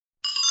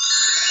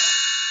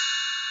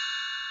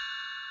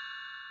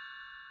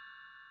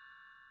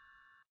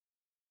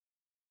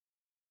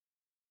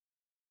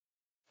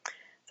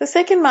The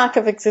second mark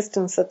of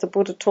existence that the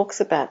Buddha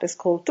talks about is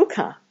called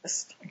Dukkha.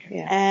 Okay.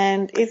 Yeah.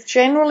 And it's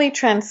generally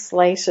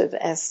translated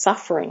as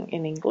suffering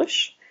in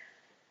English.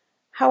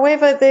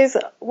 However,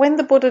 when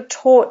the Buddha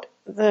taught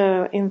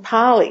in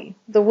Pali,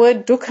 the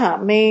word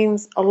dukkha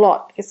means a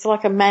lot. It's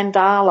like a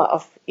mandala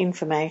of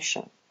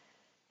information.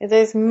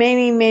 There's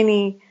many,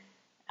 many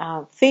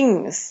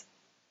things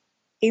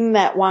in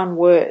that one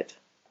word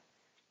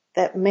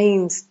that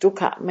means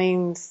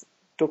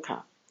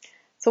dukkha.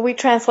 So we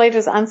translate it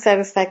as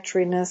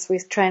unsatisfactoriness, we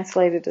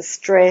translate it as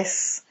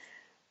stress,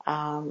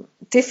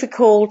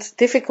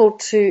 difficult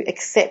to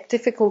accept,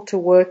 difficult to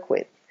work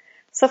with.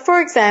 So for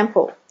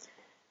example,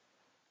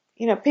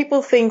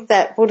 people think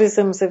that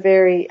Buddhism's a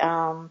very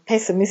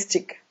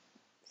pessimistic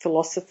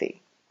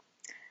philosophy.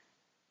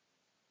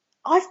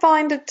 I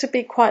find it to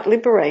be quite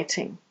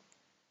liberating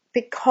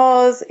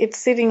because it's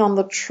sitting on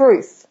the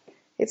truth.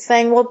 It's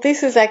saying, well,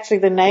 this is actually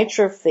the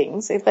nature of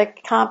things. There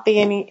can't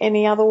be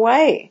any other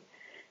way.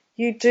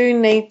 You do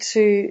need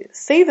to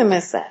see them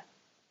as that.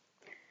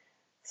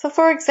 So,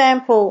 for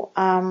example,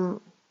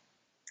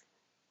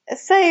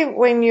 say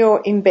when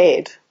you're in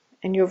bed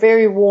and you're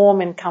very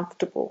warm and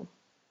comfortable,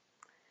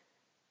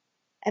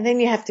 and then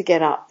you have to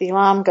get up. The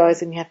alarm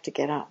goes and you have to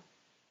get up.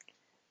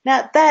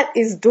 Now, that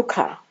is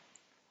dukkha,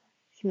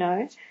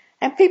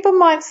 And people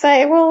might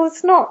say, well,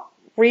 it's not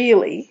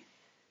really.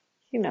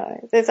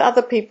 There's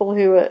other people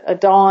who are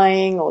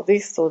dying or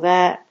this or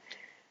that.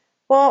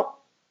 Well,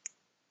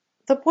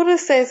 the Buddha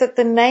says that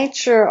the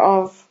nature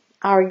of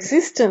our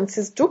existence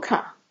is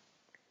dukkha.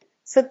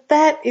 So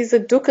that is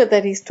a dukkha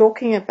that he's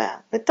talking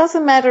about. It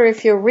doesn't matter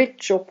if you're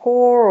rich or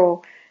poor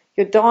or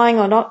you're dying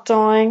or not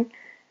dying.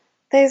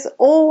 There's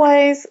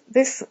always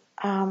this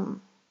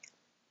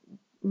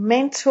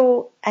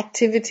mental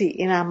activity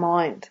in our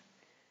mind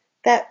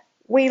that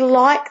we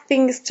like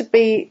things to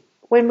be,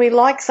 when we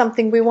like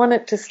something, we want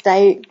it to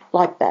stay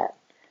like that.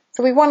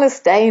 So we want to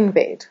stay in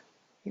bed.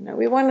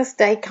 We want to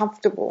stay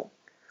comfortable.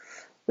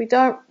 We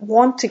don't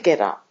want to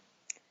get up.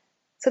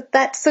 So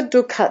that's the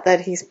dukkha that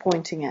he's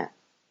pointing at.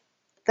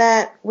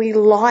 That we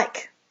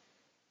like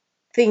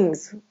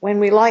things. When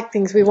we like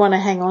things, we want to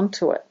hang on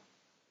to it.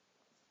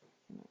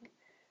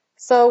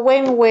 So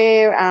when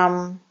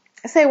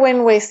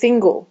we're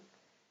single,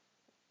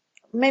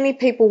 many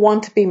people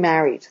want to be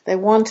married. They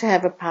want to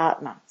have a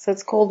partner. So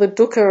it's called the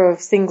dukkha of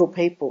single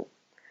people.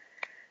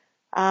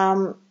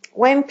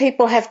 When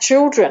people have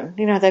children,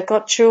 they've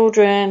got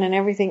children and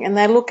everything, and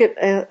they look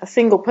at a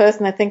single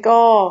person, they think,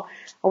 oh,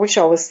 I wish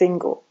I was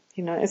single.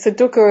 It's a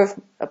dukkha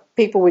of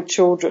people with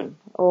children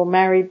or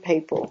married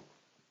people.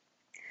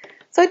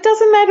 So it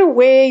doesn't matter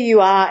where you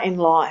are in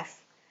life.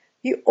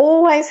 You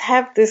always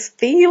have this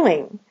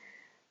feeling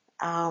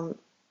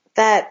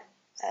that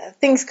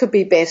things could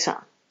be better.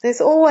 There's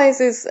always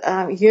this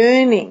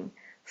yearning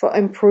for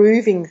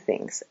improving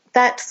things.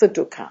 That's the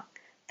dukkha.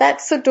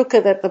 That's the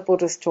dukkha that the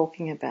Buddha's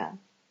talking about.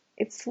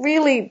 It's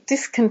really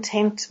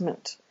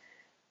discontentment,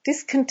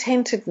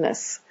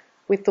 discontentedness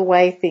with the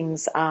way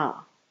things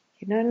are.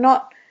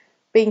 Not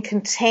being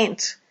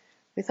content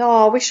with,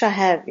 I wish I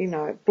had,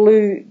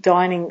 blue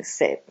dining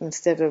set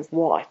instead of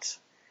white.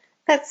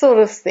 That sort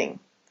of thing.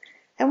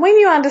 And when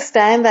you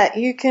understand that,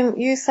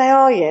 you say,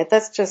 oh yeah,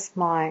 that's just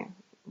my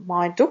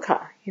dukkha.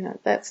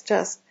 That's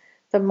just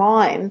the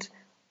mind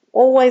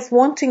always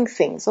wanting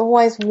things,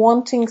 always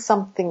wanting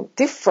something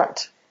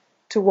different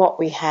to what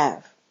we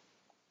have.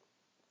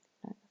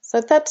 So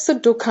that's the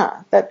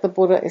dukkha that the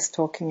Buddha is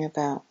talking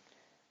about.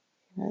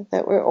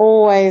 That we're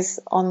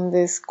always on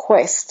this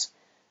quest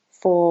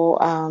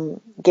for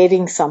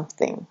getting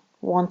something,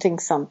 wanting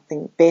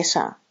something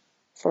better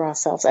for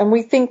ourselves. And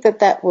we think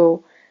that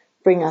will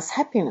bring us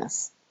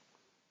happiness.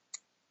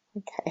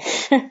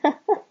 Okay.